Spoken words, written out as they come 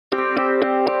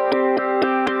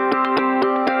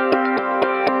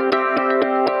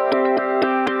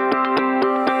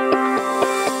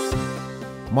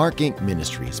Mark Inc.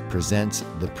 Ministries presents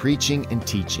the preaching and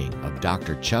teaching of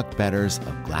Dr. Chuck Betters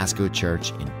of Glasgow Church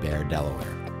in Bear,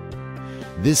 Delaware.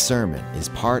 This sermon is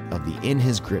part of the In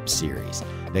His Grip series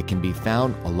that can be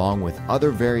found along with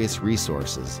other various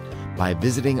resources by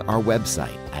visiting our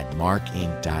website at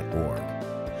markinc.org.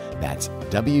 That's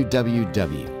www.markinc.org.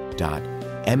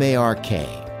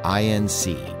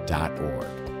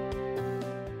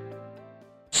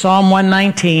 Psalm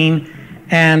 119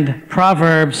 and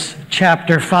Proverbs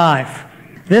chapter 5.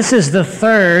 This is the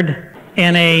third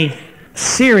in a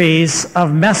series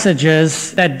of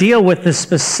messages that deal with the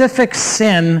specific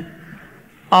sin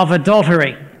of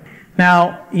adultery.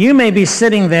 Now, you may be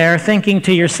sitting there thinking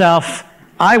to yourself,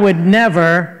 I would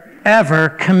never, ever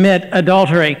commit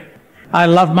adultery. I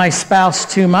love my spouse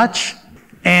too much,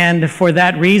 and for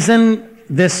that reason,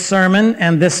 this sermon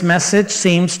and this message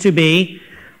seems to be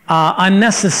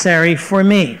unnecessary for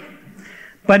me.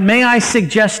 But may I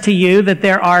suggest to you that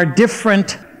there are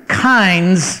different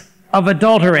kinds of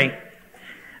adultery.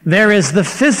 There is the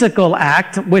physical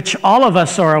act, which all of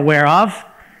us are aware of,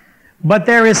 but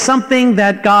there is something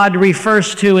that God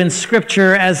refers to in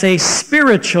Scripture as a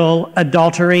spiritual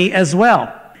adultery as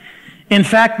well. In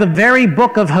fact, the very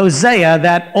book of Hosea,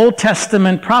 that Old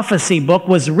Testament prophecy book,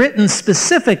 was written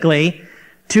specifically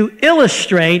to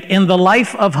illustrate in the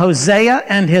life of Hosea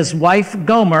and his wife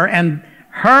Gomer and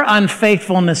her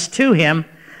unfaithfulness to him,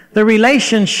 the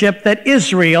relationship that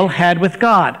Israel had with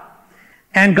God.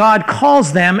 And God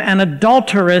calls them an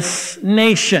adulterous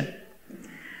nation.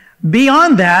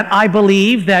 Beyond that, I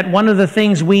believe that one of the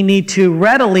things we need to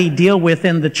readily deal with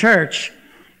in the church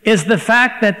is the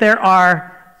fact that there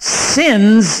are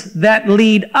sins that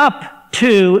lead up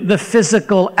to the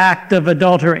physical act of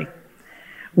adultery.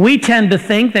 We tend to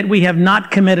think that we have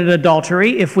not committed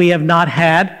adultery if we have not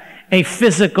had a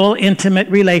physical, intimate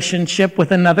relationship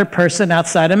with another person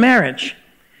outside of marriage.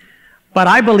 But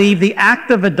I believe the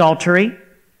act of adultery,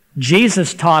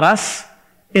 Jesus taught us,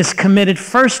 is committed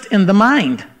first in the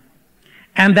mind.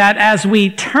 And that as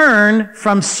we turn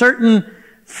from certain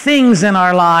things in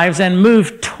our lives and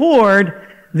move toward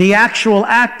the actual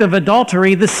act of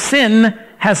adultery, the sin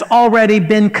has already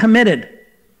been committed.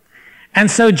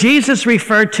 And so Jesus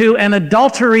referred to an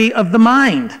adultery of the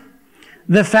mind.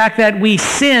 The fact that we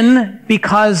sin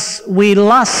because we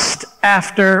lust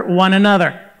after one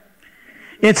another.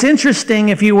 It's interesting,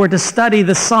 if you were to study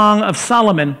the Song of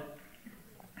Solomon,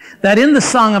 that in the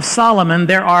Song of Solomon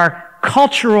there are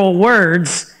cultural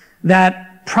words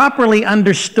that, properly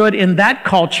understood in that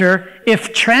culture,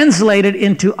 if translated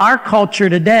into our culture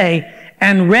today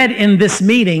and read in this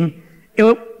meeting,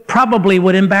 it probably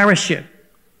would embarrass you.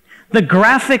 The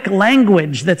graphic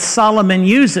language that Solomon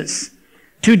uses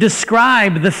to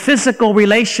describe the physical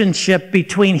relationship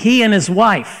between he and his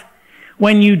wife,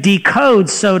 when you decode,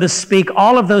 so to speak,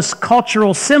 all of those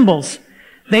cultural symbols,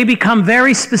 they become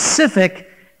very specific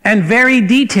and very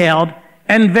detailed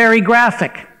and very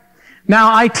graphic.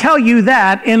 Now, I tell you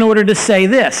that in order to say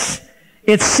this.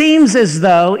 It seems as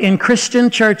though in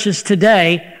Christian churches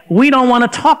today, we don't want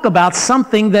to talk about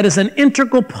something that is an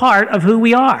integral part of who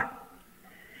we are.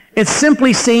 It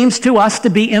simply seems to us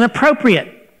to be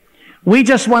inappropriate. We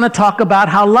just want to talk about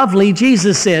how lovely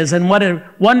Jesus is and what a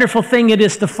wonderful thing it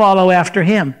is to follow after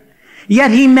him.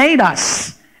 Yet he made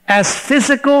us as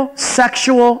physical,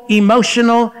 sexual,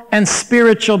 emotional, and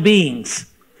spiritual beings.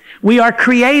 We are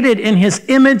created in his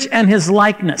image and his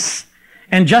likeness.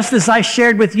 And just as I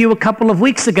shared with you a couple of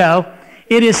weeks ago,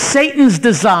 it is Satan's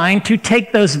design to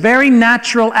take those very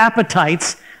natural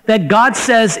appetites that God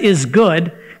says is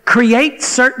good, create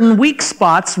certain weak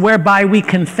spots whereby we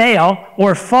can fail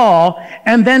or fall,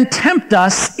 and then tempt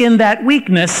us in that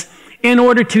weakness in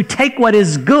order to take what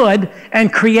is good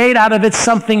and create out of it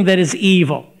something that is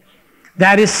evil.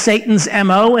 That is Satan's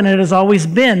MO, and it has always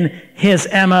been his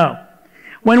MO.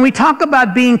 When we talk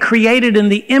about being created in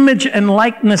the image and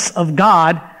likeness of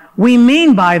God, we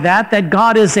mean by that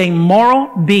God is a moral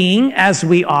being, as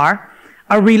we are,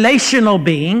 a relational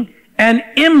being, an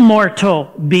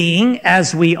immortal being,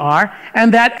 as we are,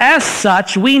 and that as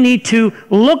such, we need to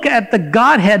look at the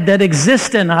Godhead that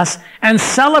exists in us and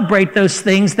celebrate those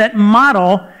things that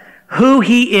model who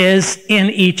he is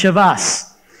in each of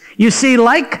us. You see,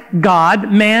 like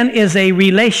God, man is a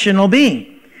relational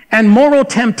being, and moral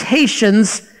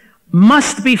temptations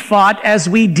must be fought as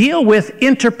we deal with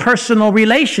interpersonal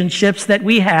relationships that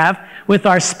we have with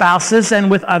our spouses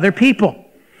and with other people.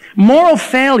 Moral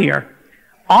failure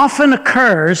often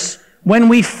occurs when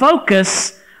we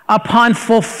focus upon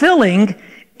fulfilling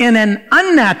in an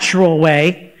unnatural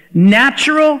way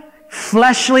natural,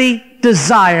 fleshly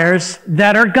desires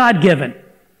that are God-given.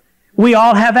 We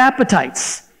all have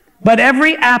appetites. But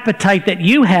every appetite that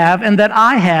you have and that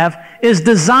I have is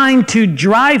designed to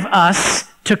drive us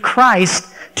to Christ,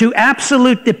 to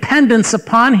absolute dependence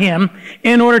upon Him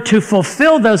in order to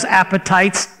fulfill those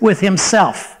appetites with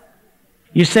Himself.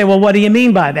 You say, well, what do you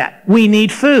mean by that? We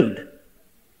need food.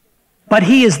 But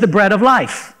He is the bread of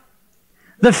life.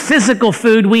 The physical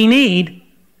food we need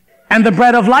and the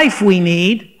bread of life we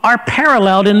need are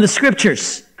paralleled in the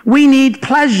Scriptures. We need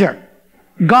pleasure.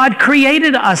 God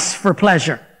created us for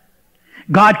pleasure.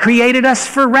 God created us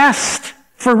for rest,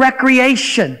 for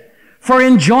recreation, for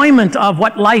enjoyment of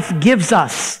what life gives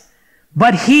us.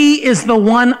 But He is the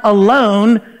one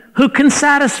alone who can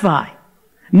satisfy.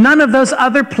 None of those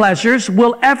other pleasures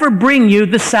will ever bring you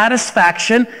the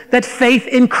satisfaction that faith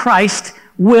in Christ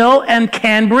will and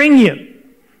can bring you.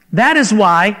 That is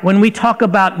why when we talk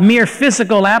about mere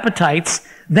physical appetites,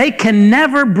 they can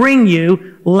never bring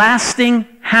you lasting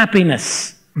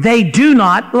happiness. They do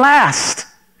not last.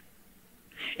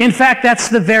 In fact, that's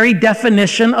the very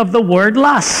definition of the word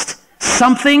lust.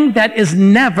 Something that is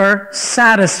never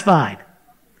satisfied.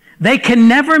 They can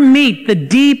never meet the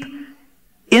deep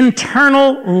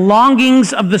internal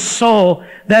longings of the soul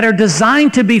that are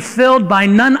designed to be filled by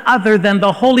none other than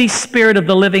the Holy Spirit of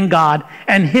the living God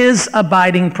and His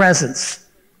abiding presence.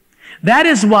 That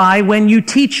is why when you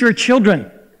teach your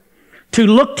children to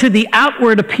look to the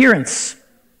outward appearance,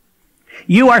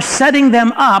 you are setting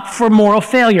them up for moral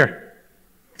failure.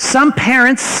 Some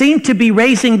parents seem to be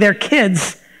raising their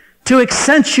kids to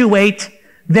accentuate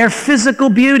their physical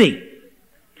beauty.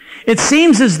 It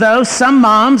seems as though some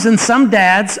moms and some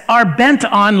dads are bent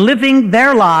on living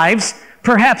their lives,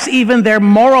 perhaps even their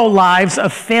moral lives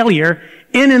of failure,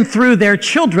 in and through their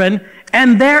children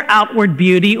and their outward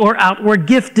beauty or outward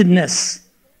giftedness.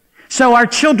 So our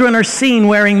children are seen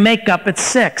wearing makeup at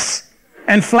 6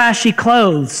 and flashy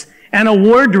clothes and a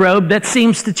wardrobe that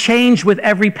seems to change with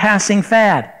every passing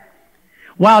fad,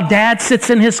 while dad sits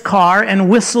in his car and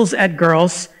whistles at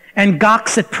girls and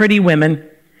gawks at pretty women,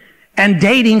 and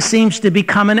dating seems to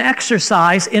become an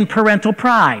exercise in parental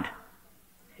pride.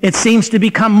 It seems to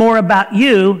become more about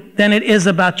you than it is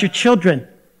about your children.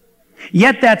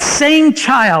 Yet that same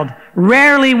child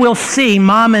rarely will see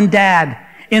mom and dad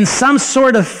in some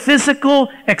sort of physical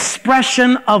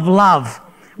expression of love,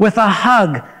 with a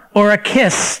hug or a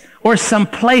kiss or some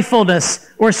playfulness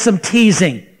or some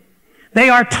teasing. They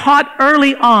are taught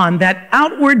early on that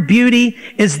outward beauty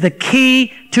is the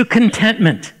key to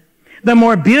contentment. The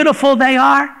more beautiful they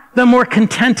are, the more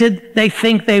contented they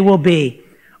think they will be,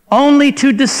 only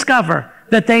to discover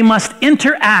that they must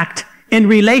interact in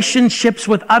relationships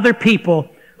with other people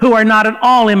who are not at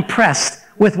all impressed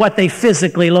with what they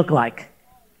physically look like.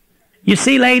 You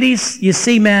see, ladies, you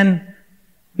see, men,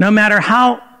 no matter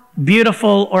how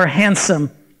beautiful or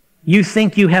handsome you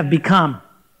think you have become,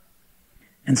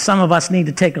 and some of us need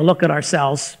to take a look at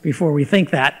ourselves before we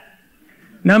think that,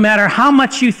 no matter how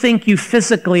much you think you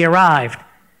physically arrived,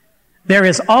 there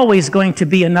is always going to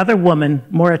be another woman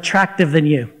more attractive than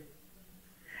you.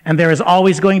 And there is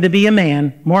always going to be a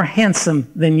man more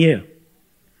handsome than you.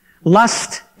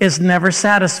 Lust is never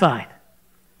satisfied.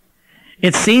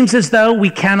 It seems as though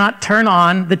we cannot turn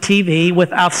on the TV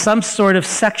without some sort of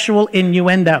sexual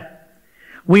innuendo.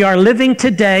 We are living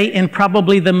today in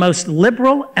probably the most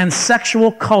liberal and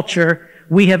sexual culture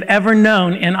we have ever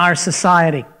known in our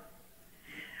society.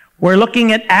 We're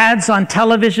looking at ads on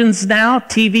televisions now,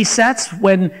 TV sets.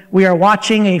 When we are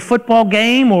watching a football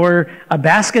game or a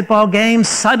basketball game,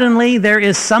 suddenly there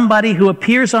is somebody who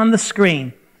appears on the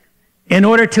screen in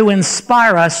order to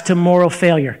inspire us to moral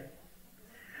failure.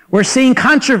 We're seeing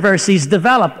controversies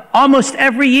develop almost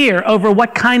every year over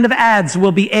what kind of ads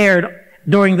will be aired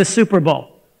during the Super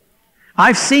Bowl.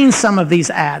 I've seen some of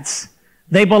these ads.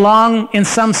 They belong in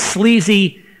some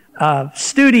sleazy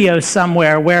studio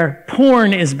somewhere where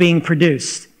porn is being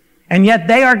produced. And yet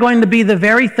they are going to be the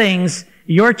very things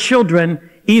your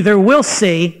children either will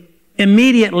see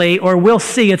immediately or will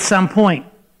see at some point.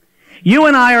 You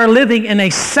and I are living in a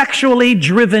sexually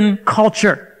driven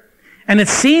culture. And it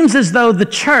seems as though the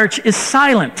church is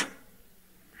silent.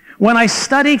 When I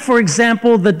study, for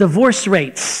example, the divorce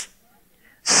rates,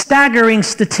 staggering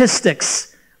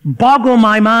statistics boggle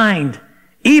my mind,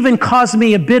 even cause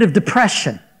me a bit of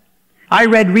depression. I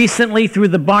read recently through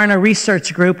the Barna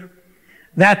Research Group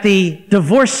that the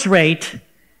divorce rate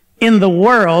in the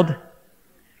world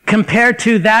compared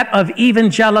to that of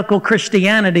evangelical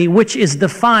Christianity, which is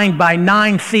defined by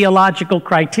 9 theological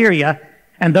criteria,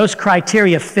 and those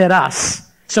criteria fit us.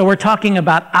 So we're talking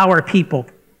about our people.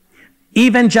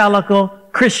 Evangelical,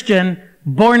 Christian,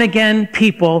 born-again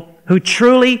people who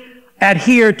truly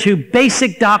adhere to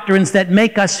basic doctrines that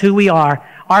make us who we are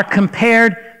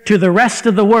compared to the rest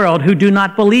of the world who do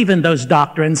not believe in those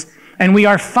doctrines, and we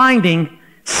are finding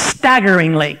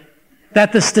staggeringly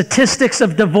that the statistics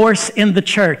of divorce in the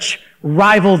church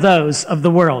rival those of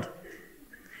the world.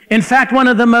 In fact, one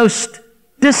of the most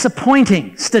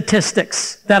disappointing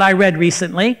statistics that I read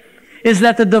recently is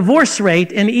that the divorce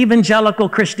rate in evangelical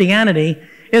Christianity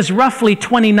is roughly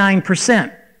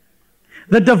 29%.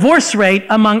 The divorce rate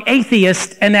among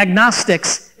atheists and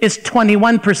agnostics is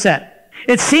 21%.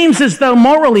 It seems as though,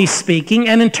 morally speaking,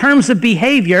 and in terms of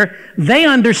behavior, they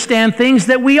understand things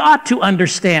that we ought to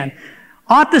understand.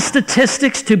 Ought the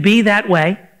statistics to be that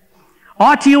way?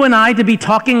 Ought you and I to be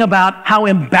talking about how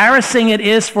embarrassing it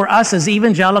is for us as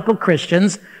evangelical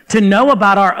Christians to know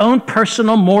about our own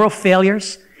personal moral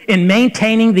failures in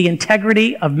maintaining the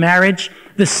integrity of marriage,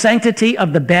 the sanctity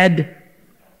of the bed,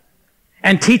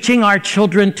 and teaching our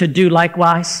children to do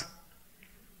likewise?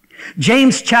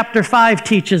 James chapter 5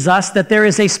 teaches us that there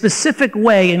is a specific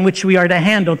way in which we are to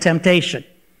handle temptation.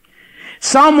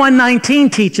 Psalm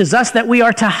 119 teaches us that we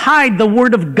are to hide the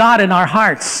word of God in our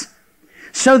hearts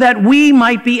so that we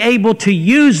might be able to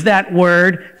use that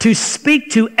word to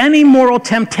speak to any moral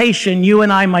temptation you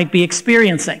and I might be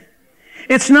experiencing.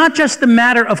 It's not just a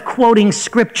matter of quoting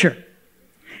scripture.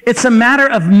 It's a matter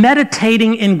of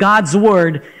meditating in God's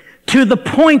word to the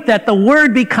point that the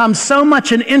word becomes so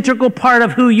much an integral part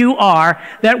of who you are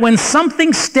that when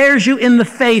something stares you in the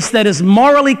face that is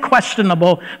morally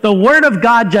questionable, the word of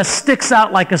God just sticks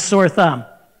out like a sore thumb.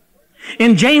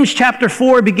 In James chapter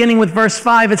 4, beginning with verse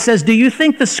 5, it says, "Do you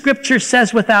think the scripture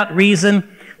says without reason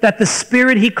that the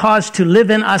Spirit he caused to live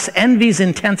in us envies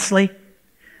intensely?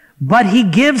 But he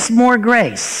gives more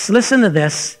grace." Listen to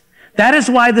this. That is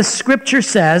why the scripture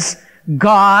says,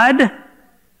 God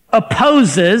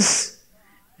opposes,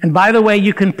 and by the way,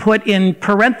 you can put in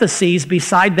parentheses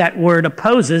beside that word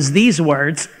opposes these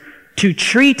words, to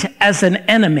treat as an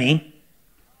enemy,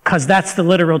 because that's the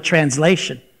literal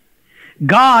translation.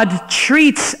 God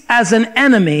treats as an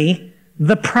enemy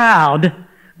the proud,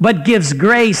 but gives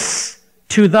grace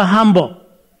to the humble.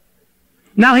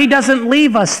 Now, he doesn't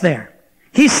leave us there.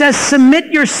 He says,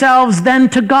 submit yourselves then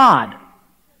to God.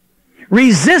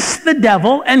 Resist the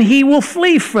devil, and he will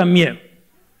flee from you.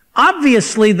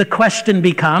 Obviously, the question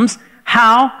becomes,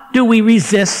 how do we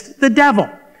resist the devil?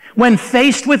 When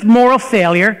faced with moral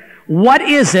failure, what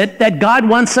is it that God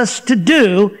wants us to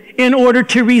do in order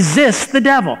to resist the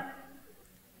devil?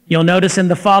 You'll notice in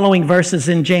the following verses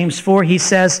in James 4, he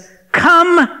says,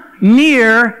 come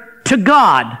near to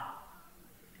God,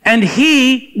 and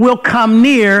he will come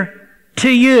near to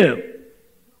you.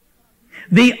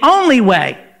 The only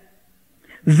way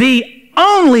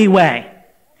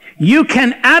you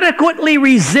can adequately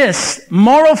resist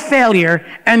moral failure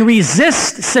and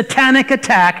resist satanic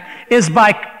attack is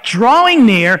by drawing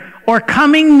near or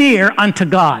coming near unto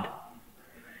God.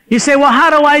 You say, well, how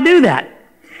do I do that?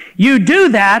 You do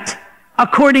that,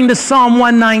 according to Psalm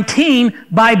 119,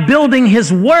 by building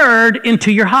his word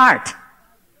into your heart.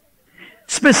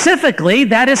 Specifically,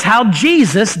 that is how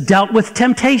Jesus dealt with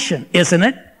temptation, isn't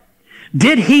it?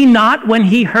 Did he not, when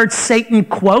he heard Satan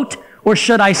quote, or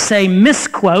should I say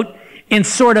misquote, in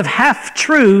sort of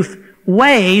half-truth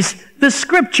ways, the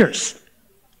scriptures?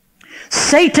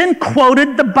 Satan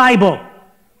quoted the Bible,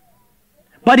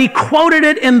 but he quoted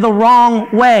it in the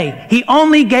wrong way. He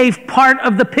only gave part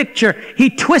of the picture. He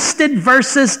twisted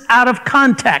verses out of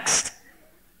context.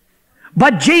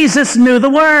 But Jesus knew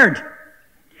the word.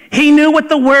 He knew what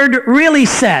the word really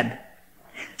said.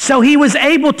 So he was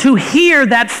able to hear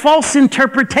that false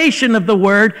interpretation of the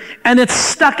word, and it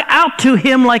stuck out to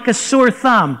him like a sore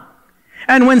thumb.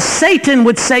 And when Satan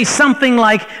would say something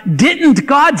like, didn't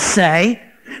God say,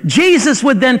 Jesus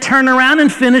would then turn around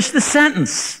and finish the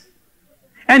sentence.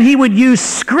 And he would use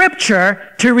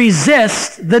scripture to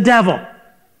resist the devil.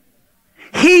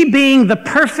 He, being the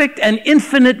perfect and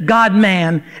infinite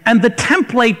God-man and the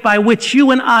template by which you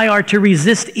and I are to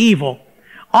resist evil,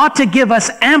 ought to give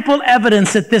us ample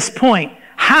evidence at this point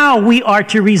how we are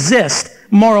to resist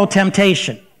moral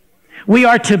temptation. We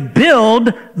are to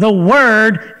build the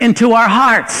word into our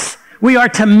hearts. We are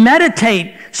to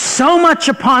meditate so much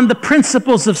upon the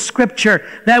principles of Scripture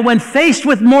that when faced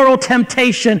with moral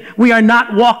temptation, we are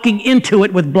not walking into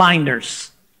it with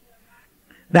blinders.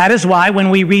 That is why when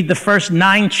we read the first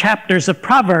 9 chapters of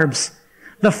Proverbs,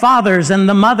 the fathers and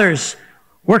the mothers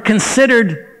were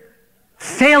considered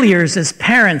failures as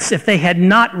parents if they had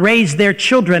not raised their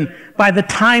children by the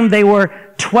time they were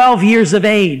 12 years of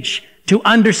age to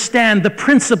understand the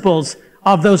principles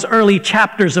of those early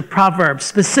chapters of Proverbs,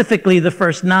 specifically the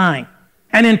first 9.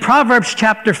 And in Proverbs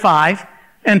chapter 5,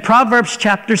 In Proverbs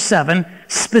chapter 7,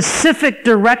 specific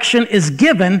direction is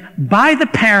given by the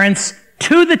parents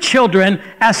to the children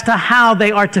as to how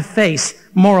they are to face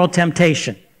moral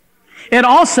temptation. It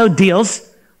also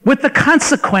deals with the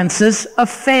consequences of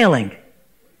failing.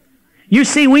 You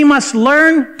see, we must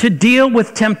learn to deal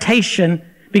with temptation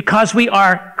because we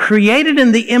are created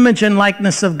in the image and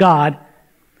likeness of God.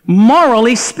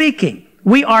 Morally speaking,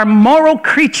 we are moral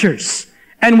creatures,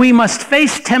 and we must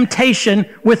face temptation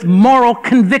with moral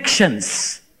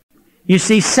convictions. You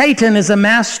see, Satan is a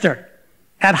master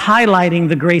at highlighting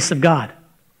the grace of God.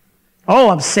 Oh,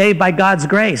 I'm saved by God's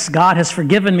grace. God has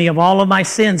forgiven me of all of my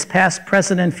sins, past,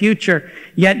 present, and future.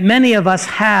 Yet many of us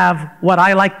have what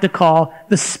I like to call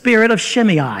the spirit of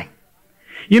Shimei.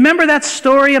 You remember that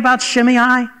story about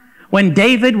Shimei? When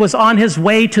David was on his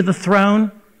way to the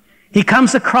throne, he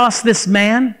comes across this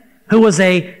man who was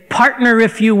a partner,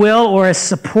 if you will, or a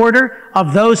supporter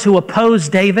of those who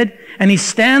opposed David. And he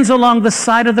stands along the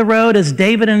side of the road as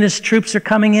David and his troops are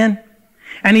coming in.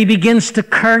 And he begins to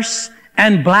curse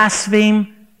and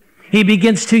blaspheme. He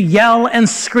begins to yell and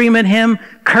scream at him,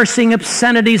 cursing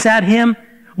obscenities at him.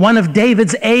 One of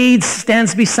David's aides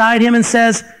stands beside him and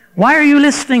says, "Why are you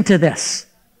listening to this?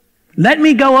 Let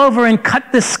me go over and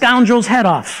cut this scoundrel's head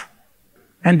off."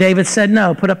 And David said,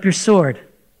 "No, put up your sword.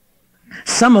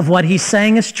 Some of what he's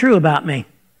saying is true about me."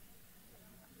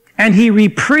 And he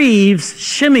reprieves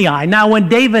Shimei. Now, when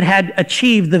David had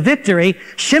achieved the victory,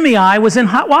 Shimei was in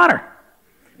hot water,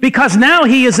 because now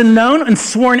he is a known and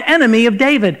sworn enemy of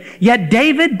David. Yet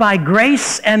David, by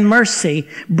grace and mercy,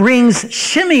 brings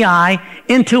Shimei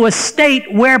into a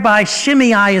state whereby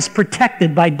Shimei is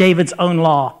protected by David's own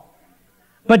law.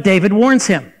 But David warns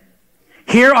him,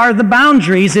 "Here are the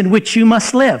boundaries in which you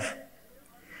must live.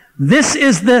 This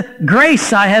is the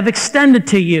grace I have extended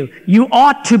to you. You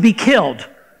ought to be killed.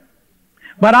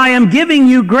 But I am giving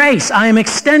you grace. I am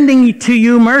extending to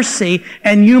you mercy,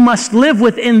 and you must live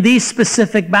within these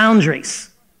specific boundaries."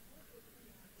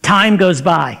 Time goes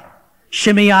by.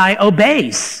 Shimei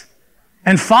obeys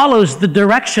and follows the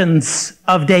directions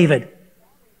of David.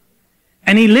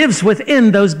 And he lives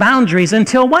within those boundaries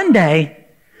until one day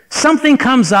something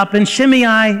comes up and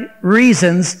Shimei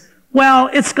reasons, well,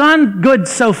 it's gone good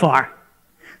so far.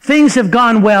 Things have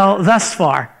gone well thus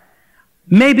far.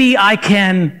 Maybe I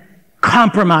can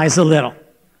compromise a little.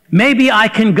 Maybe I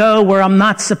can go where I'm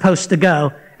not supposed to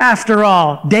go. After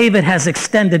all, David has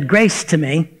extended grace to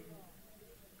me,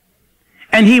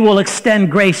 and he will extend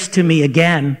grace to me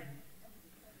again.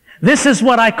 This is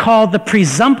what I call the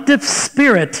presumptive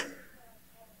spirit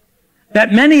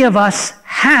that many of us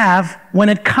have when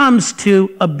it comes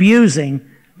to abusing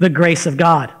the grace of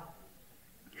God.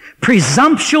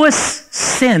 Presumptuous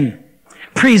sin,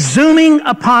 presuming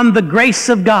upon the grace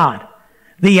of God.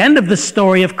 The end of the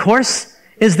story, of course,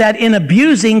 is that in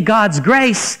abusing God's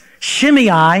grace,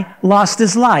 Shimei lost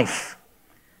his life.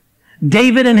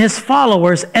 David and his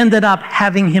followers ended up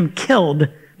having him killed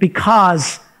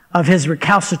because of his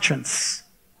recalcitrance.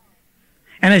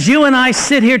 And as you and I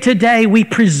sit here today, we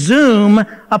presume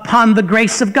upon the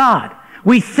grace of God.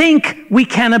 We think we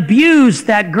can abuse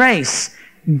that grace,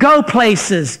 go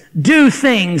places, do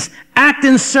things, act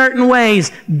in certain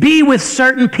ways, be with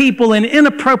certain people in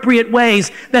inappropriate ways,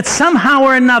 that somehow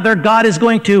or another God is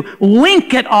going to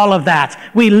wink at all of that.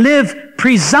 We live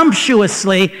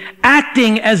presumptuously,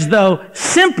 acting as though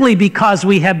simply because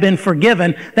we have been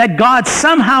forgiven, that God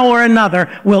somehow or another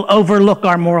will overlook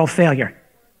our moral failure.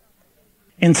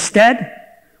 Instead,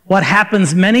 what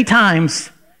happens many times,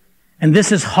 and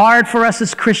this is hard for us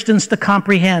as Christians to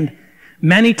comprehend,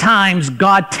 many times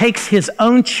God takes his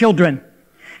own children,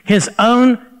 his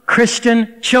own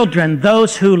Christian children,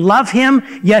 those who love him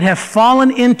yet have fallen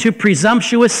into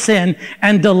presumptuous sin,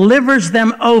 and delivers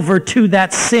them over to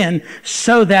that sin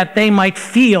so that they might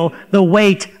feel the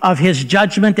weight of his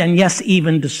judgment and yes,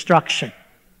 even destruction.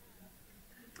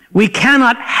 We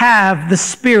cannot have the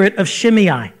spirit of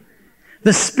Shimei.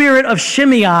 The spirit of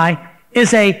Shimei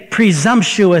is a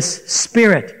presumptuous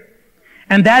spirit.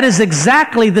 And that is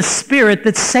exactly the spirit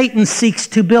that Satan seeks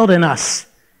to build in us,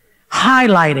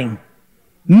 highlighting,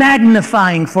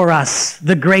 magnifying for us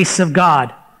the grace of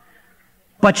God.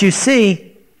 But you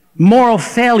see, moral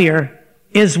failure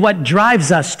is what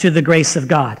drives us to the grace of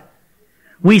God.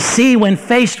 We see when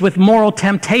faced with moral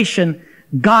temptation,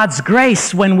 God's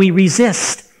grace when we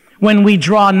resist, when we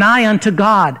draw nigh unto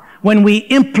God, when we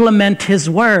implement his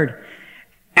word.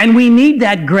 And we need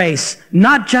that grace,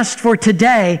 not just for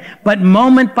today, but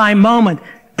moment by moment,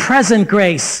 present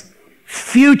grace,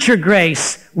 future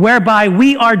grace, whereby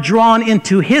we are drawn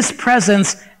into his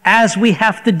presence as we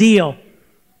have to deal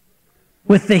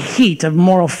with the heat of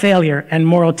moral failure and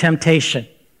moral temptation.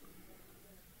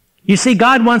 You see,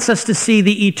 God wants us to see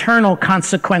the eternal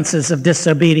consequences of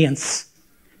disobedience.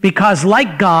 Because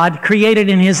like God, created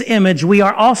in his image, we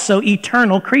are also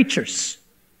eternal creatures.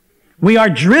 We are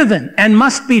driven and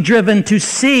must be driven to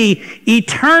see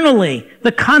eternally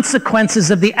the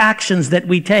consequences of the actions that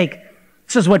we take.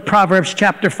 This is what Proverbs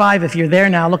chapter 5, if you're there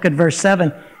now, look at verse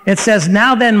 7. It says,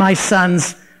 "Now then, my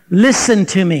sons, listen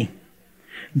to me.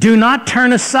 Do not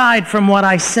turn aside from what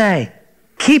I say.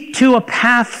 Keep to a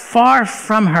path far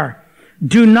from her.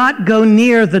 Do not go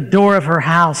near the door of her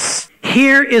house."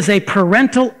 Here is a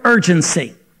parental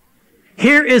urgency.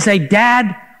 Here is a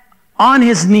dad on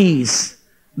his knees,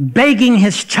 begging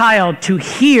his child to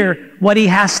hear what he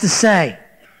has to say.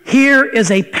 Here is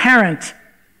a parent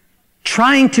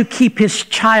trying to keep his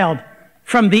child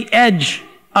from the edge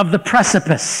of the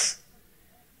precipice.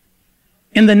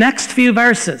 In the next few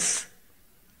verses,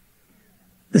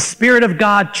 the Spirit of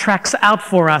God tracks out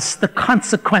for us the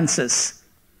consequences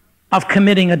of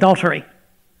committing adultery.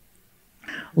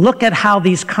 Look at how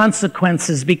these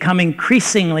consequences become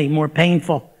increasingly more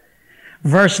painful.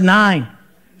 Verse 9,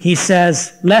 he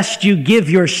says, "Lest you give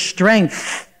your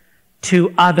strength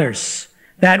to others."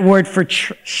 That word for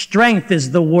strength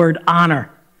is the word honor.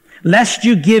 "Lest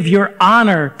you give your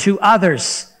honor to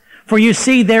others." For you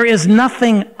see, there is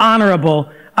nothing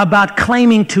honorable about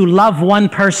claiming to love one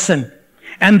person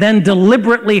and then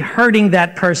deliberately hurting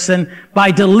that person by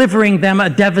delivering them a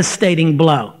devastating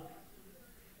blow.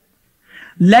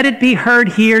 Let it be heard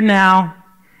here now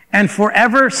and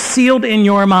forever sealed in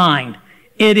your mind.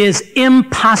 It is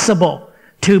impossible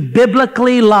to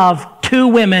biblically love two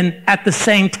women at the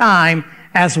same time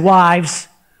as wives,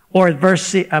 or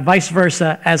vice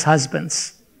versa as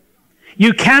husbands.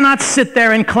 You cannot sit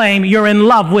there and claim you're in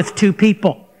love with two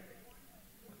people.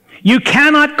 You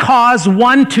cannot cause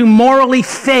one to morally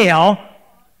fail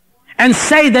and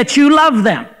say that you love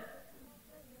them.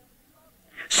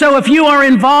 So if you are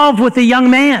involved with a young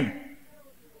man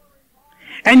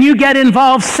and you get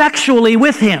involved sexually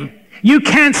with him, you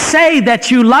can't say that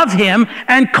you love him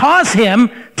and cause him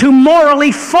to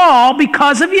morally fall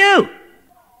because of you.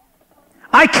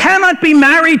 I cannot be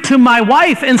married to my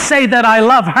wife and say that I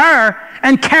love her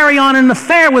and carry on an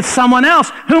affair with someone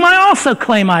else whom I also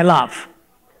claim I love.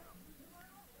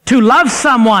 To love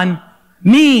someone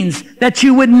means that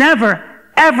you would never,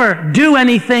 ever do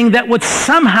anything that would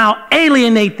somehow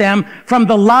alienate them from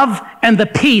the love and the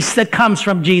peace that comes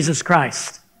from Jesus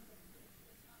Christ.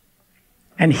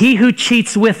 And he who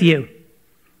cheats with you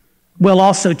will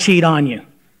also cheat on you.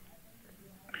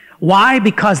 Why?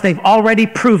 Because they've already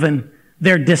proven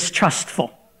they're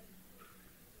distrustful.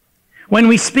 When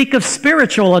we speak of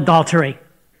spiritual adultery,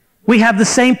 we have the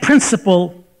same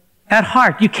principle at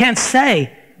heart. You can't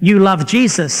say you love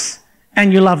Jesus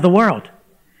and you love the world.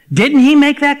 Didn't he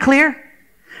make that clear?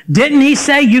 Didn't he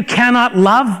say you cannot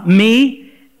love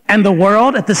me and the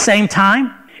world at the same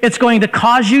time? It's going to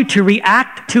cause you to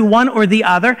react to one or the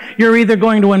other. You're either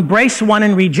going to embrace one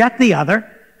and reject the other,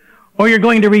 or you're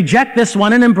going to reject this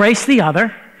one and embrace the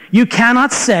other. You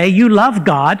cannot say you love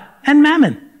God and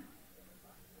mammon.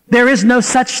 There is no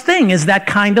such thing as that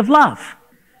kind of love.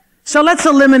 So let's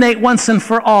eliminate once and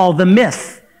for all the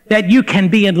myth that you can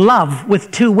be in love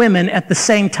with two women at the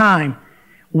same time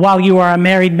while you are a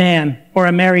married man or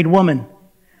a married woman.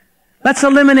 Let's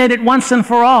eliminate it once and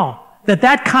for all, that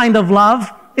that kind of love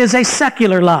is a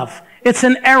secular love. It's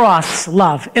an eros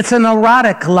love. It's an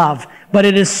erotic love, but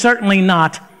it is certainly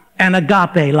not an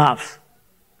agape love.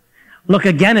 Look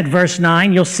again at verse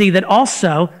 9. You'll see that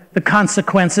also the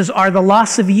consequences are the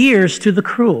loss of years to the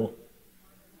cruel.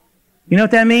 You know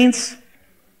what that means?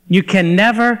 You can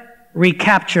never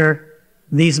recapture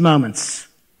these moments.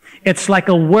 It's like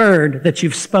a word that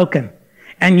you've spoken,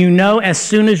 and you know as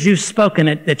soon as you've spoken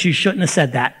it that you shouldn't have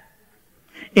said that.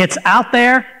 It's out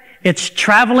there, it's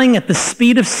traveling at the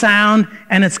speed of sound,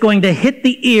 and it's going to hit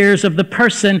the ears of the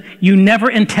person you never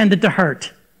intended to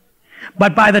hurt.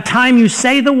 But by the time you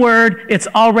say the word, it's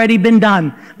already been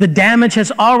done. The damage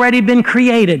has already been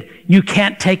created. You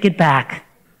can't take it back.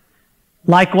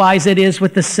 Likewise, it is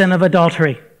with the sin of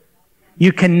adultery.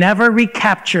 You can never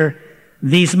recapture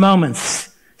these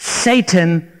moments.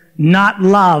 Satan, not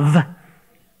love,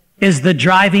 is the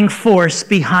driving force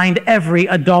behind every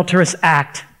adulterous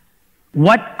act.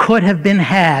 What could have been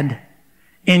had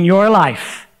in your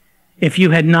life if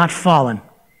you had not fallen?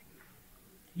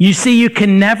 You see, you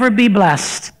can never be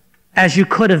blessed as you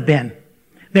could have been.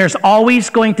 There's always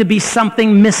going to be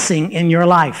something missing in your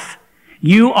life.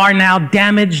 You are now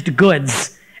damaged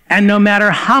goods. And no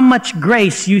matter how much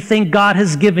grace you think God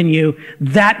has given you,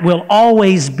 that will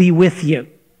always be with you.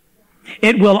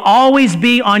 It will always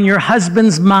be on your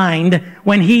husband's mind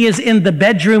when he is in the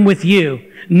bedroom with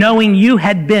you, knowing you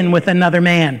had been with another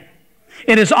man.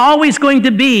 It is always going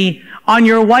to be on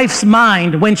your wife's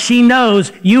mind when she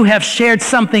knows you have shared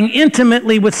something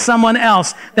intimately with someone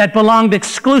else that belonged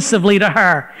exclusively to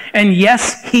her. And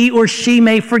yes, he or she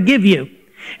may forgive you.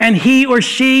 And he or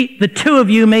she, the two of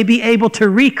you, may be able to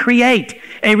recreate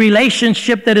a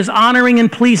relationship that is honoring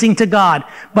and pleasing to God.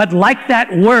 But like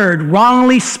that word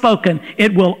wrongly spoken,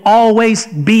 it will always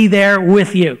be there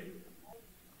with you.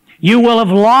 You will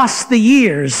have lost the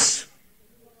years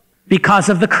because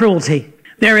of the cruelty.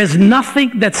 There is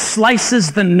nothing that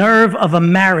slices the nerve of a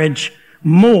marriage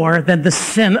more than the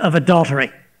sin of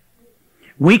adultery.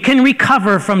 We can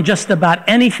recover from just about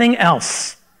anything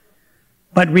else,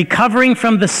 but recovering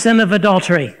from the sin of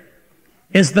adultery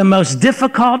is the most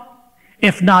difficult,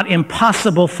 if not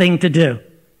impossible, thing to do.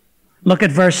 Look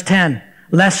at verse 10.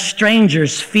 Lest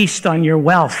strangers feast on your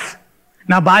wealth.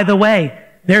 Now, by the way,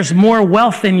 there's more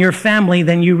wealth in your family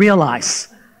than you realize.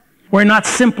 We're not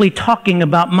simply talking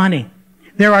about money.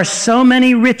 There are so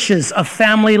many riches of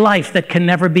family life that can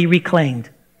never be reclaimed.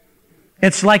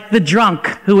 It's like the drunk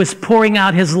who is pouring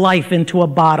out his life into a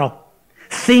bottle.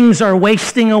 Things are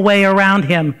wasting away around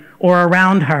him or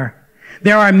around her.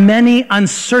 There are many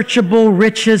unsearchable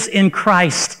riches in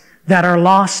Christ that are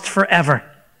lost forever.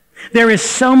 There is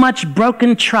so much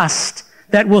broken trust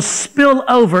that will spill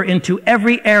over into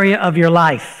every area of your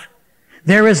life.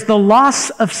 There is the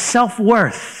loss of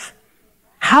self-worth.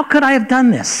 How could I have done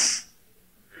this?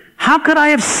 How could I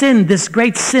have sinned this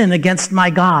great sin against my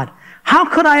God? How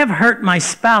could I have hurt my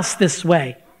spouse this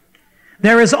way?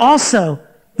 There is also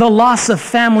the loss of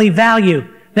family value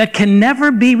that can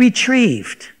never be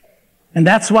retrieved. And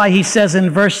that's why he says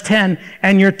in verse 10,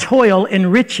 and your toil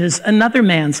enriches another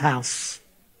man's house.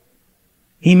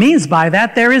 He means by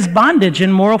that there is bondage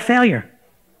in moral failure.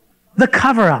 The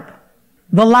cover-up,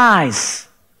 the lies,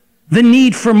 the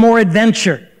need for more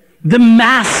adventure, the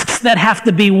masks that have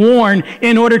to be worn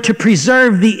in order to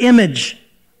preserve the image.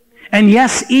 And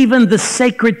yes, even the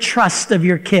sacred trust of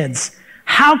your kids.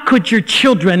 How could your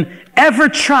children ever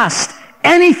trust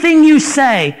anything you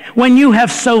say when you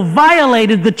have so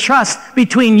violated the trust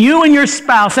between you and your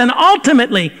spouse and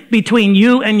ultimately between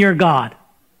you and your God?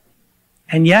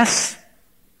 And yes,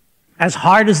 as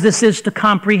hard as this is to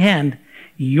comprehend,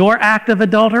 your act of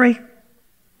adultery,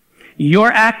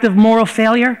 your act of moral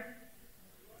failure,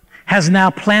 has now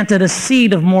planted a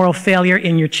seed of moral failure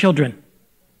in your children.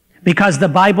 Because the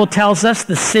Bible tells us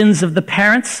the sins of the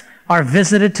parents are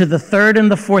visited to the third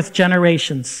and the fourth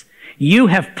generations. You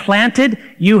have planted,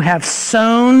 you have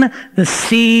sown the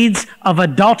seeds of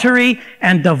adultery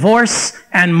and divorce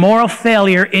and moral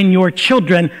failure in your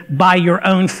children by your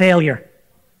own failure.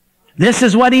 This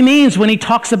is what he means when he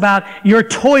talks about your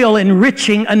toil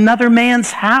enriching another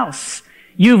man's house.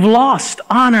 You've lost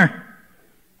honor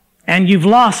and you've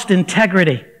lost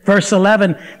integrity. Verse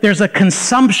 11, there's a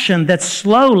consumption that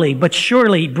slowly but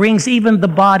surely brings even the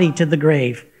body to the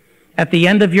grave. At the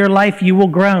end of your life, you will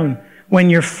groan when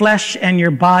your flesh and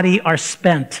your body are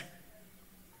spent.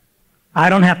 I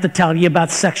don't have to tell you about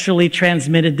sexually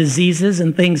transmitted diseases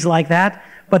and things like that,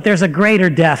 but there's a greater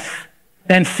death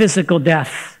than physical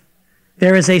death.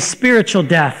 There is a spiritual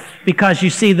death, because you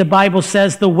see, the Bible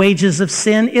says the wages of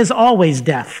sin is always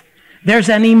death. There's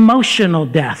an emotional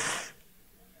death.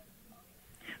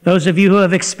 Those of you who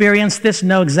have experienced this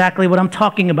know exactly what I'm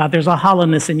talking about. There's a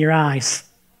hollowness in your eyes.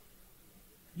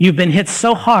 You've been hit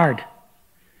so hard,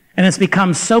 and it's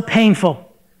become so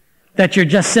painful that you're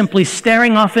just simply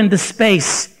staring off into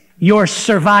space. You're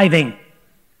surviving.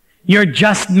 You're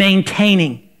just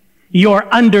maintaining.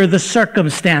 You're under the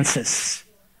circumstances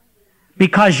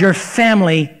because your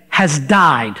family has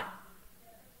died.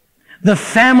 The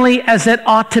family as it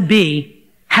ought to be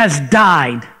has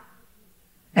died.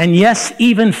 And yes,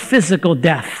 even physical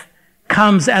death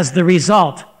comes as the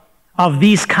result of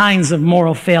these kinds of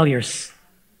moral failures.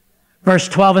 Verse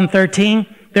 12 and 13,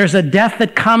 there's a death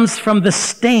that comes from the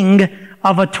sting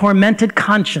of a tormented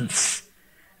conscience.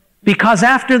 Because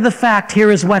after the fact,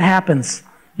 here is what happens.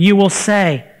 You will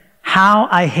say, how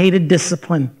I hated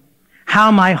discipline,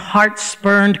 how my heart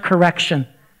spurned correction.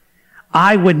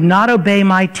 I would not obey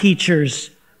my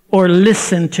teachers or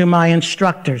listen to my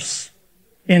instructors.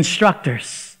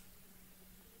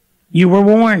 You were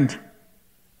warned.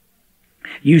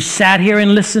 You sat here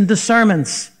and listened to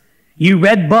sermons. You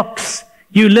read books.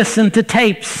 You listened to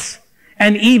tapes.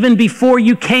 And even before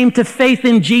you came to faith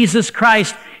in Jesus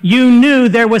Christ, you knew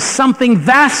there was something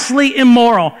vastly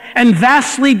immoral and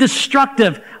vastly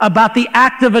destructive about the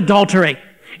act of adultery.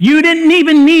 You didn't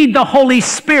even need the Holy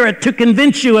Spirit to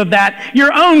convince you of that.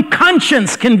 Your own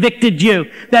conscience convicted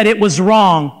you that it was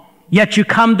wrong. Yet you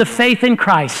come to faith in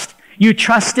Christ. You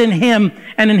trust in Him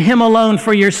and in Him alone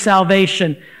for your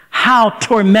salvation. How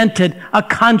tormented a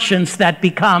conscience that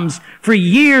becomes for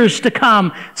years to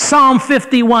come. Psalm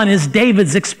 51 is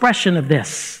David's expression of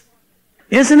this,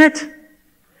 isn't it?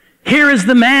 Here is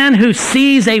the man who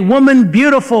sees a woman,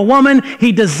 beautiful woman.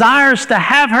 He desires to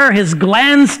have her. His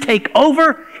glands take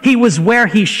over. He was where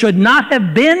he should not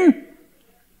have been.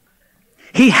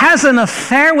 He has an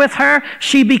affair with her.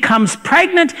 She becomes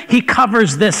pregnant. He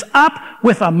covers this up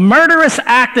with a murderous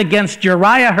act against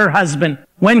Uriah, her husband.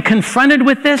 When confronted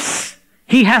with this,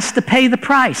 he has to pay the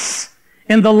price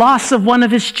in the loss of one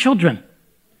of his children.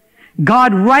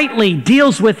 God rightly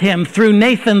deals with him through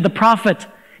Nathan the prophet.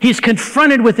 He's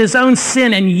confronted with his own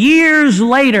sin, and years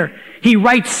later, he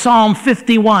writes Psalm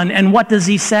 51, and what does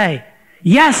he say?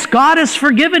 Yes, God has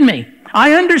forgiven me.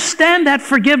 I understand that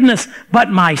forgiveness, but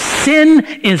my sin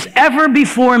is ever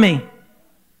before me.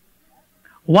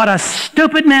 What a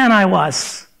stupid man I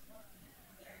was.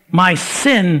 My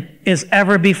sin is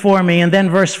ever before me. And then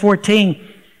verse 14,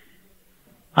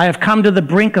 I have come to the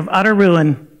brink of utter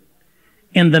ruin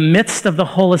in the midst of the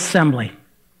whole assembly.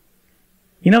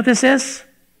 You know what this is?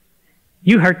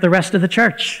 You hurt the rest of the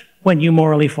church when you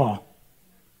morally fall.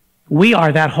 We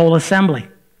are that whole assembly.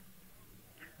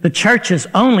 The church is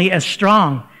only as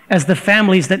strong as the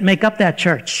families that make up that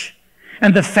church.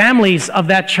 And the families of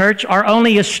that church are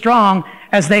only as strong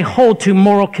as they hold to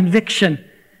moral conviction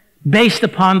based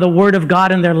upon the Word of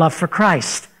God and their love for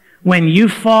Christ. When you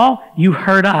fall, you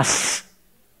hurt us.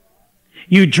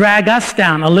 You drag us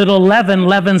down. A little leaven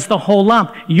leavens the whole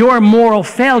lump. Your moral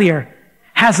failure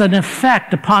has an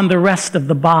effect upon the rest of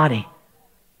the body.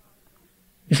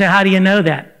 You say, how do you know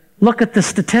that? Look at the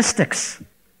statistics.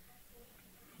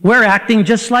 We're acting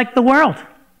just like the world.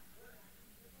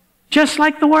 Just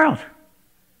like the world.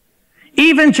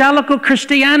 Evangelical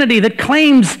Christianity that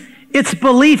claims its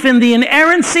belief in the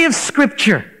inerrancy of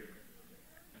Scripture,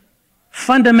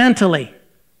 fundamentally,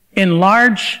 in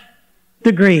large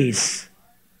degrees,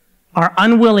 are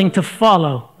unwilling to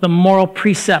follow the moral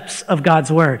precepts of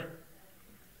God's Word.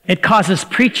 It causes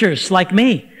preachers like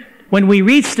me, when we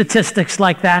read statistics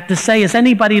like that, to say, is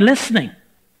anybody listening?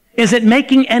 Is it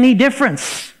making any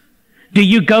difference? Do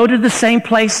you go to the same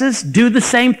places, do the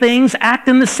same things, act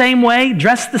in the same way,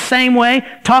 dress the same way,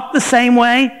 talk the same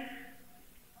way?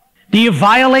 Do you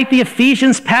violate the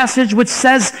Ephesians passage which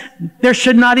says there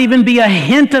should not even be a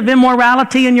hint of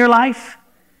immorality in your life?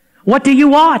 What do you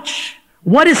watch?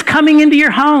 What is coming into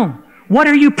your home? What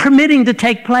are you permitting to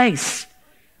take place?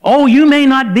 Oh, you may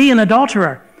not be an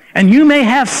adulterer, and you may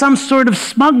have some sort of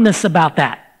smugness about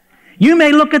that. You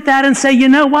may look at that and say, you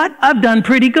know what? I've done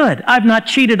pretty good. I've not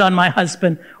cheated on my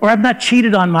husband, or I've not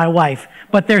cheated on my wife.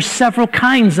 But there's several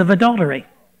kinds of adultery.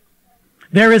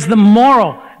 There is the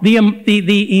moral,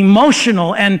 the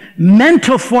emotional and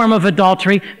mental form of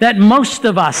adultery that most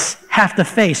of us have to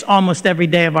face almost every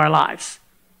day of our lives.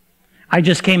 I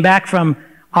just came back from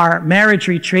our marriage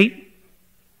retreat,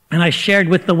 and I shared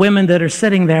with the women that are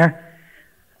sitting there.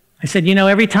 I said, you know,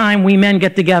 every time we men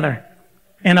get together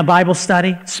in a Bible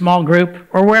study, small group,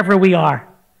 or wherever we are,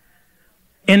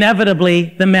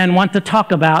 inevitably the men want to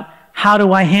talk about, how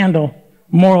do I handle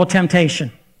moral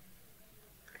temptation?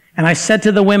 And I said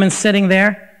to the women sitting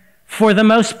there, for the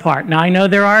most part, now I know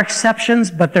there are exceptions,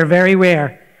 but they're very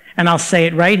rare, and I'll say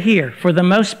it right here, for the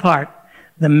most part,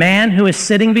 the man who is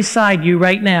sitting beside you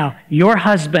right now, your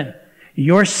husband,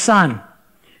 your son,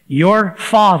 your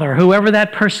father, whoever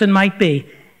that person might be,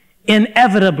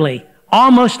 inevitably,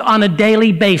 almost on a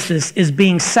daily basis, is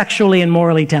being sexually and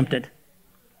morally tempted.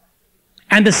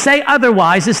 And to say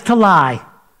otherwise is to lie.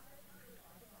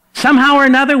 Somehow or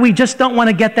another, we just don't want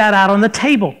to get that out on the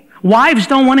table. Wives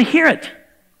don't want to hear it.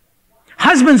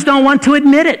 Husbands don't want to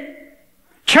admit it.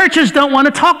 Churches don't want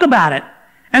to talk about it.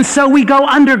 And so we go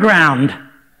underground.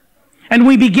 And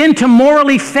we begin to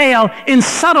morally fail in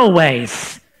subtle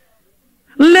ways,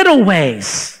 little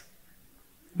ways.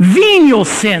 Venial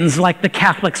sins, like the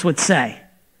Catholics would say.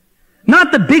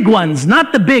 Not the big ones,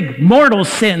 not the big mortal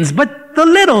sins, but the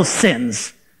little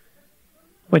sins,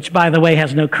 which, by the way,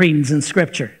 has no credence in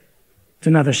Scripture. It's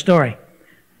another story.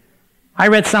 I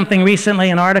read something recently,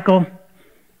 an article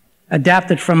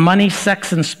adapted from Money,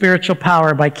 Sex, and Spiritual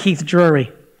Power by Keith Drury.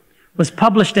 It was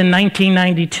published in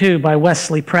 1992 by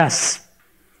Wesley Press.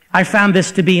 I found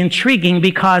this to be intriguing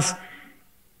because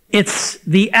it's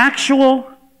the actual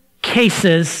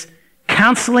cases,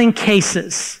 counseling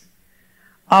cases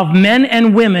of men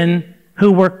and women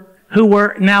who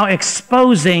were now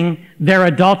exposing their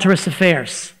adulterous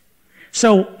affairs.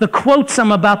 So the quotes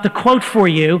I'm about to quote for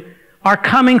you are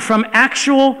coming from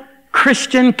actual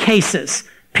Christian cases.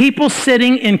 People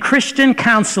sitting in Christian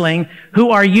counseling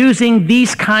who are using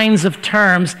these kinds of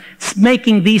terms,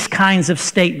 making these kinds of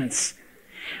statements.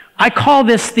 I call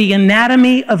this the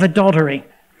anatomy of adultery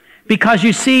because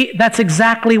you see, that's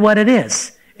exactly what it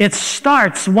is. It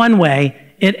starts one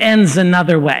way, it ends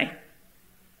another way.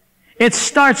 It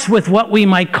starts with what we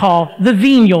might call the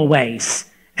venial ways,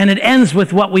 and it ends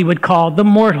with what we would call the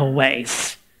mortal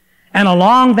ways. And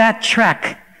along that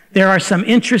trek, there are some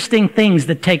interesting things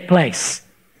that take place.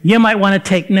 You might want to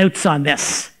take notes on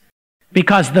this,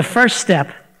 because the first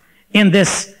step in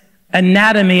this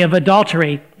anatomy of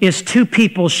adultery is two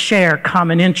people share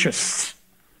common interests.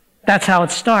 That's how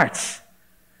it starts.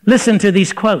 Listen to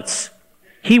these quotes.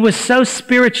 He was so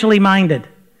spiritually minded.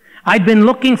 I'd been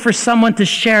looking for someone to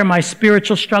share my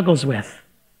spiritual struggles with.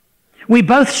 We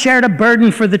both shared a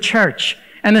burden for the church,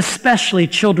 and especially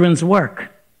children's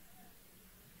work.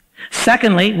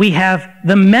 Secondly, we have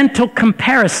the mental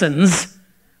comparisons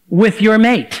with your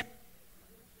mate.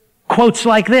 Quotes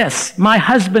like this: my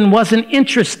husband wasn't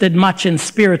interested much in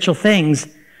spiritual things,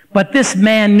 but this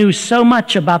man knew so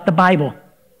much about the Bible.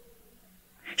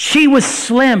 She was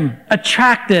slim,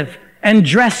 attractive, and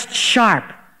dressed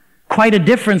sharp. Quite a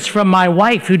difference from my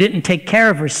wife, who didn't take care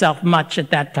of herself much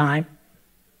at that time.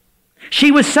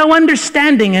 She was so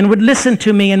understanding and would listen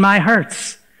to me in my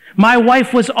hurts. My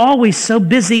wife was always so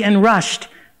busy and rushed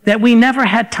that we never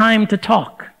had time to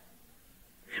talk.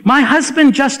 My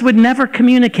husband just would never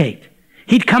communicate.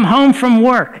 He'd come home from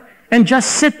work and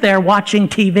just sit there watching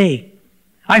TV.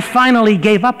 I finally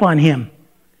gave up on him.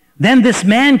 Then this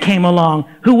man came along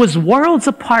who was worlds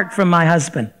apart from my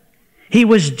husband. He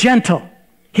was gentle.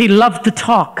 He loved to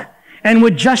talk and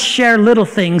would just share little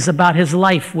things about his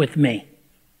life with me.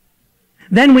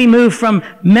 Then we move from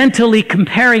mentally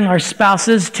comparing our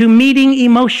spouses to meeting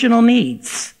emotional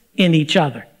needs in each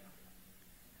other.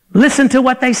 Listen to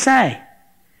what they say.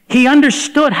 He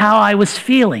understood how I was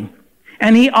feeling,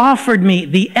 and he offered me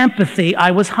the empathy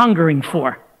I was hungering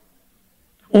for.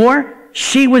 Or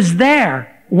she was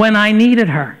there when I needed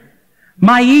her.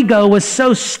 My ego was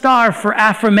so starved for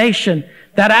affirmation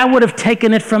that I would have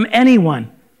taken it from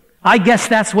anyone. I guess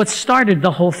that's what started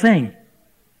the whole thing.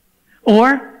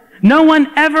 Or, no one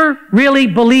ever really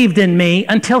believed in me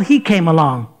until he came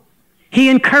along. He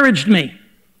encouraged me,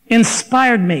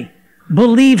 inspired me,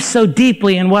 believed so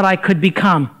deeply in what I could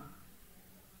become.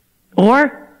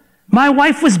 Or, my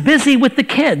wife was busy with the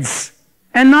kids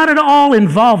and not at all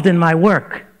involved in my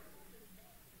work.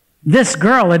 This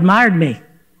girl admired me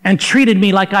and treated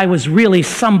me like I was really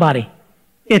somebody.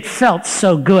 It felt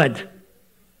so good.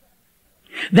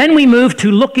 Then we moved to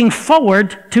looking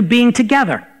forward to being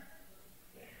together.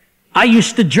 I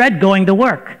used to dread going to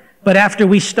work, but after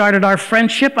we started our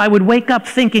friendship, I would wake up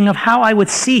thinking of how I would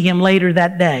see him later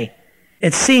that day.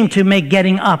 It seemed to make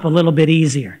getting up a little bit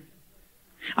easier.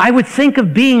 I would think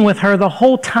of being with her the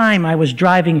whole time I was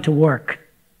driving to work.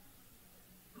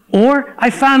 Or I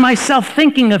found myself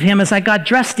thinking of him as I got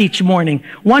dressed each morning,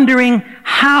 wondering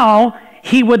how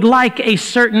he would like a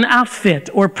certain outfit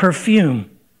or perfume.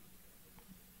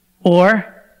 Or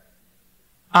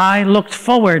I looked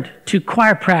forward to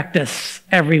choir practice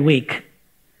every week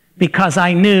because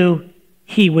I knew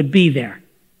he would be there.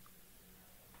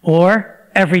 Or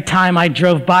every time I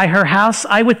drove by her house,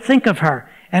 I would think of her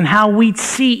and how we'd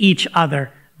see each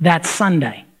other that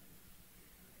Sunday.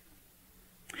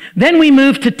 Then we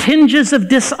moved to tinges of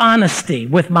dishonesty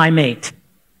with my mate.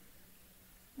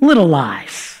 Little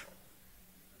lies.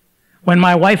 When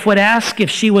my wife would ask if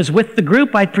she was with the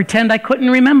group, I'd pretend I couldn't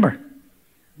remember.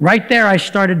 Right there, I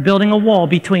started building a wall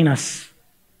between us.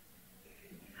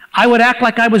 I would act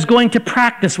like I was going to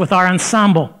practice with our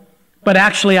ensemble, but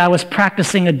actually I was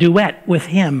practicing a duet with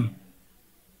him.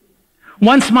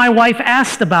 Once my wife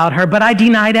asked about her, but I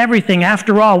denied everything.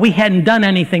 After all, we hadn't done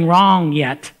anything wrong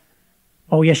yet.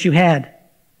 Oh, yes, you had.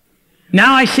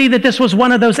 Now I see that this was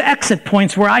one of those exit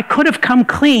points where I could have come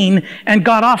clean and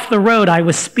got off the road I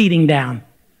was speeding down.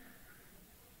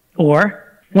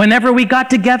 Or, whenever we got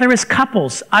together as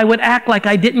couples, I would act like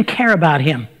I didn't care about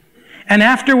him. And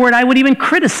afterward, I would even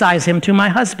criticize him to my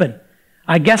husband.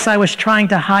 I guess I was trying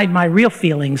to hide my real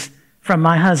feelings from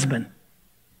my husband.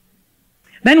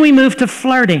 Then we moved to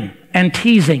flirting and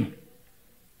teasing.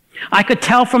 I could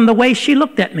tell from the way she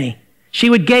looked at me. She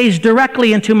would gaze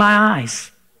directly into my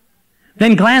eyes,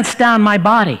 then glance down my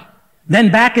body,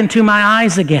 then back into my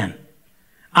eyes again.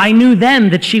 I knew then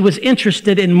that she was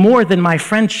interested in more than my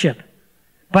friendship,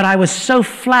 but I was so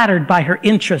flattered by her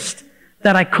interest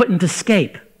that I couldn't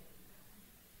escape.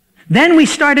 Then we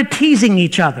started teasing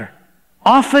each other,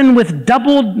 often with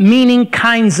double meaning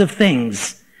kinds of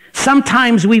things.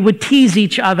 Sometimes we would tease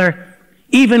each other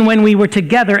even when we were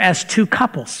together as two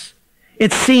couples.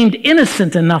 It seemed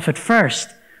innocent enough at first,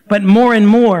 but more and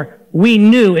more we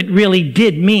knew it really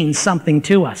did mean something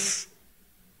to us.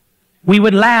 We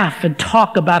would laugh and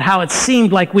talk about how it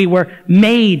seemed like we were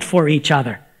made for each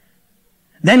other.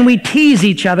 Then we'd tease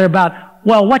each other about,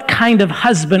 well, what kind of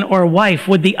husband or wife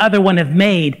would the other one have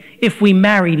made if we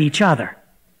married each other?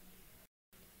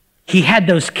 He had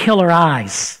those killer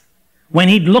eyes. When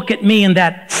he'd look at me in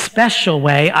that special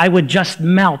way, I would just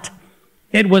melt.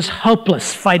 It was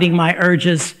hopeless fighting my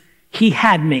urges. He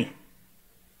had me.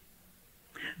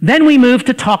 Then we moved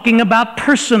to talking about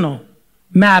personal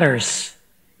matters,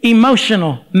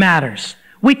 emotional matters.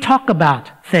 We talk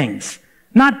about things,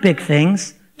 not big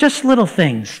things, just little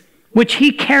things, which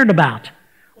he cared about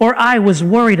or I was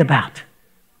worried about.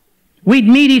 We'd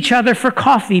meet each other for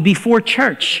coffee before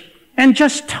church and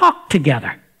just talk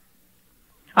together.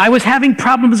 I was having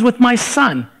problems with my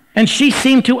son, and she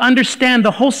seemed to understand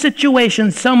the whole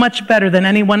situation so much better than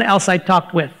anyone else I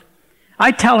talked with.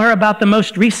 I'd tell her about the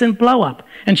most recent blow-up,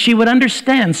 and she would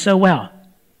understand so well.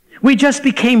 We just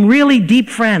became really deep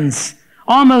friends,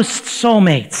 almost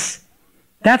soulmates.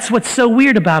 That's what's so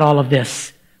weird about all of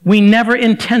this. We never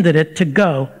intended it to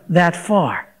go that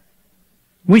far.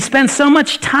 We spent so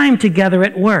much time together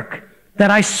at work that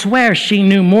I swear she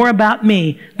knew more about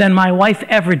me than my wife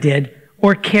ever did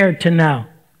or cared to know.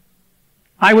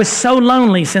 I was so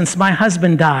lonely since my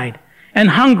husband died and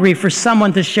hungry for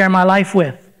someone to share my life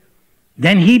with.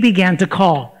 Then he began to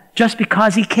call just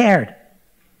because he cared.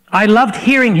 I loved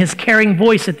hearing his caring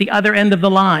voice at the other end of the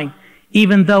line,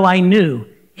 even though I knew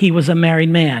he was a married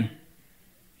man.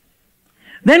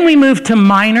 Then we moved to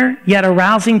minor yet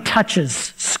arousing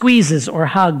touches, squeezes, or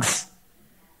hugs.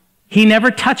 He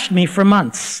never touched me for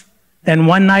months. Then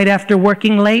one night after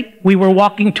working late, we were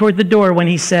walking toward the door when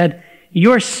he said,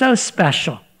 "You're so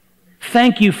special.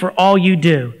 Thank you for all you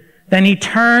do." Then he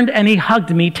turned and he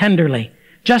hugged me tenderly,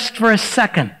 just for a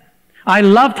second. I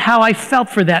loved how I felt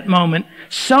for that moment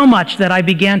so much that I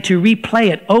began to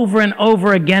replay it over and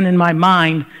over again in my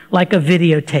mind like a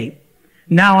videotape.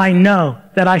 Now I know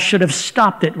that I should have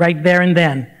stopped it right there and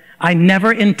then. I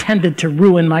never intended to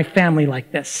ruin my family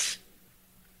like this.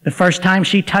 The first time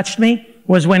she touched me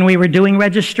was when we were doing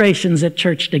registrations at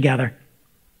church together.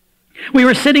 We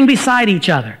were sitting beside each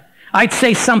other. I'd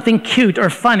say something cute or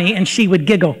funny and she would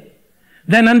giggle.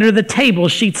 Then under the table,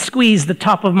 she'd squeeze the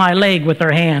top of my leg with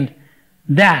her hand.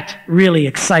 That really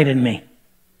excited me.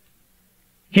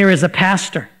 Here is a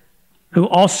pastor who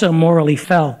also morally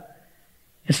fell.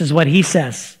 This is what he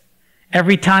says.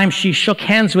 Every time she shook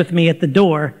hands with me at the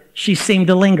door, she seemed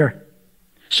to linger,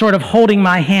 sort of holding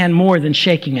my hand more than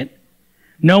shaking it.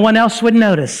 No one else would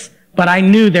notice, but I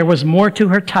knew there was more to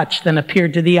her touch than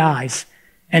appeared to the eyes,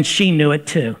 and she knew it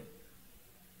too.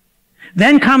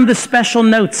 Then come the special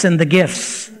notes and the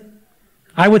gifts.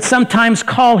 I would sometimes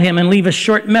call him and leave a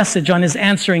short message on his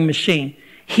answering machine.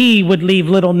 He would leave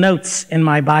little notes in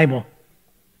my Bible.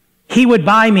 He would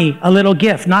buy me a little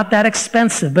gift, not that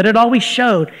expensive, but it always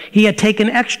showed he had taken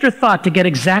extra thought to get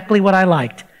exactly what I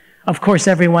liked. Of course,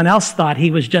 everyone else thought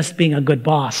he was just being a good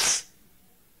boss.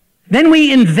 Then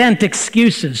we invent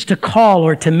excuses to call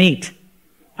or to meet.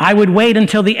 I would wait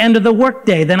until the end of the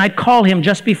workday, then I'd call him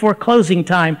just before closing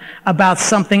time about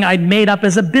something I'd made up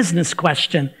as a business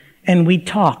question, and we'd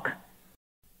talk.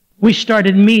 We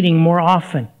started meeting more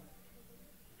often.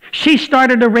 She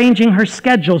started arranging her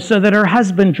schedule so that her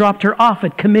husband dropped her off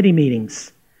at committee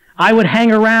meetings. I would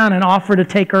hang around and offer to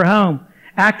take her home,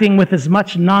 acting with as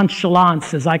much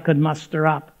nonchalance as I could muster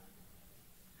up.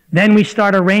 Then we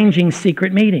start arranging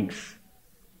secret meetings.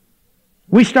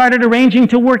 We started arranging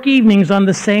to work evenings on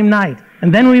the same night,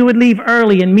 and then we would leave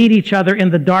early and meet each other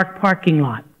in the dark parking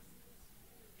lot.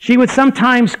 She would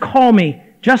sometimes call me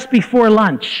just before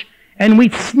lunch, and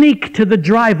we'd sneak to the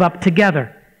drive-up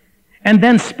together, and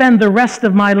then spend the rest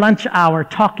of my lunch hour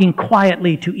talking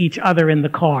quietly to each other in the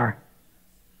car.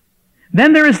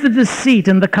 Then there is the deceit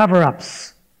and the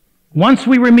cover-ups. Once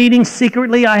we were meeting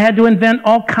secretly, I had to invent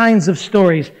all kinds of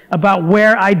stories about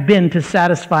where I'd been to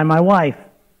satisfy my wife.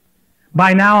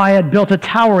 By now, I had built a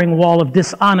towering wall of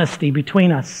dishonesty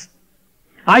between us.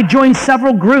 I joined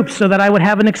several groups so that I would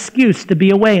have an excuse to be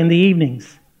away in the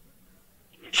evenings.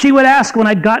 She would ask when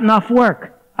I'd gotten off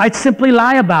work. I'd simply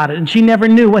lie about it, and she never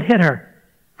knew what hit her.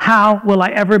 How will I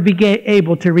ever be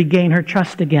able to regain her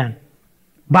trust again?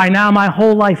 By now, my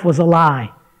whole life was a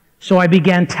lie, so I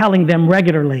began telling them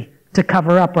regularly to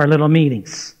cover up our little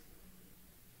meetings.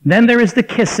 Then there is the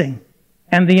kissing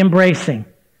and the embracing.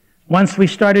 Once we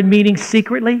started meeting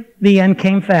secretly, the end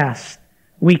came fast.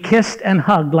 We kissed and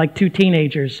hugged like two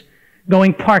teenagers,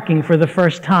 going parking for the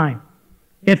first time.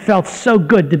 It felt so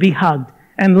good to be hugged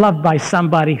and loved by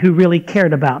somebody who really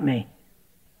cared about me.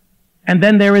 And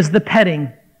then there is the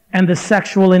petting and the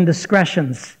sexual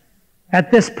indiscretions.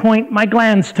 At this point, my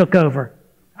glands took over.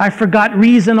 I forgot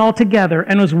reason altogether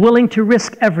and was willing to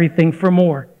risk everything for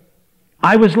more.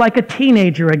 I was like a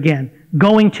teenager again,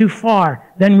 going too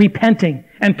far, then repenting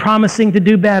and promising to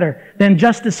do better. Then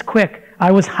just as quick,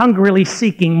 I was hungrily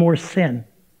seeking more sin.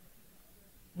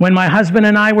 When my husband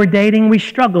and I were dating, we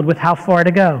struggled with how far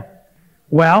to go.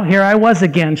 Well, here I was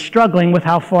again, struggling with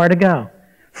how far to go.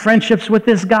 Friendships with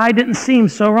this guy didn't seem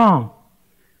so wrong.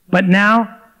 But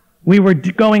now, we were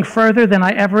going further than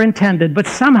I ever intended, but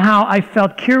somehow I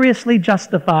felt curiously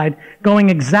justified going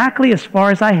exactly as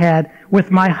far as I had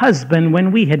with my husband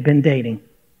when we had been dating.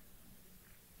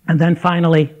 And then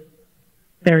finally,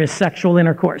 there is sexual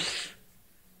intercourse.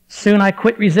 Soon I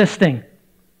quit resisting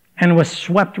and was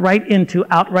swept right into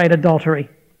outright adultery.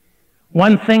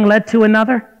 One thing led to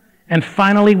another, and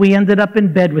finally we ended up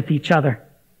in bed with each other.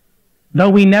 Though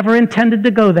we never intended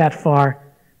to go that far,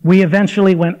 we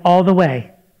eventually went all the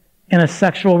way in a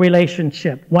sexual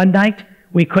relationship. One night,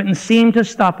 we couldn't seem to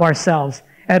stop ourselves.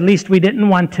 At least we didn't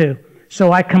want to.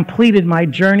 So I completed my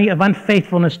journey of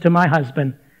unfaithfulness to my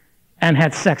husband and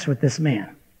had sex with this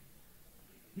man.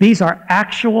 These are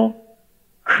actual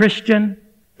Christian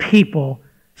people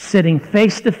sitting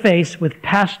face to face with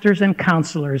pastors and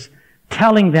counselors,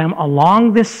 telling them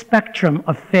along this spectrum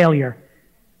of failure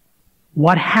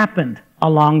what happened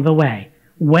along the way.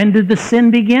 When did the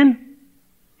sin begin?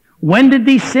 When did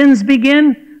these sins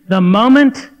begin? The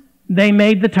moment they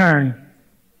made the turn.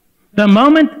 The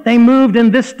moment they moved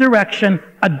in this direction,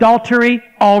 adultery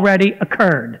already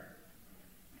occurred.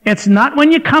 It's not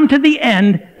when you come to the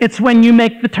end, it's when you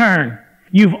make the turn.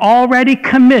 You've already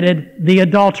committed the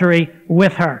adultery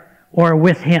with her or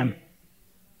with him.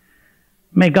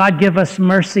 May God give us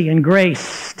mercy and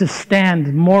grace to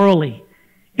stand morally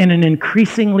in an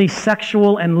increasingly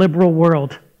sexual and liberal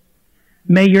world.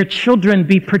 May your children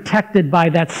be protected by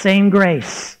that same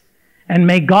grace. And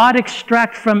may God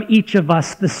extract from each of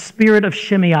us the spirit of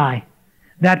Shimei,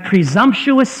 that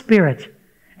presumptuous spirit,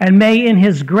 and may in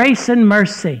his grace and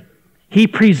mercy he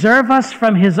preserve us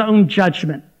from his own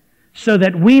judgment, so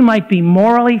that we might be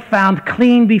morally found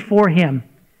clean before him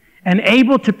and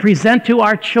able to present to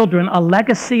our children a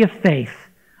legacy of faith,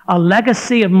 a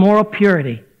legacy of moral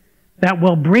purity that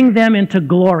will bring them into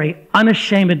glory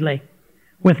unashamedly,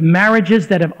 with marriages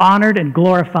that have honored and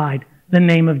glorified the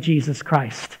name of Jesus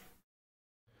Christ.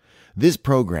 This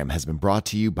program has been brought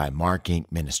to you by Mark Inc.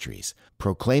 Ministries,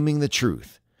 proclaiming the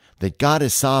truth that God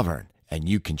is sovereign and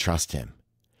you can trust him.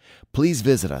 Please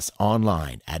visit us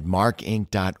online at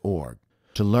markinc.org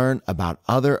to learn about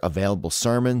other available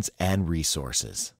sermons and resources.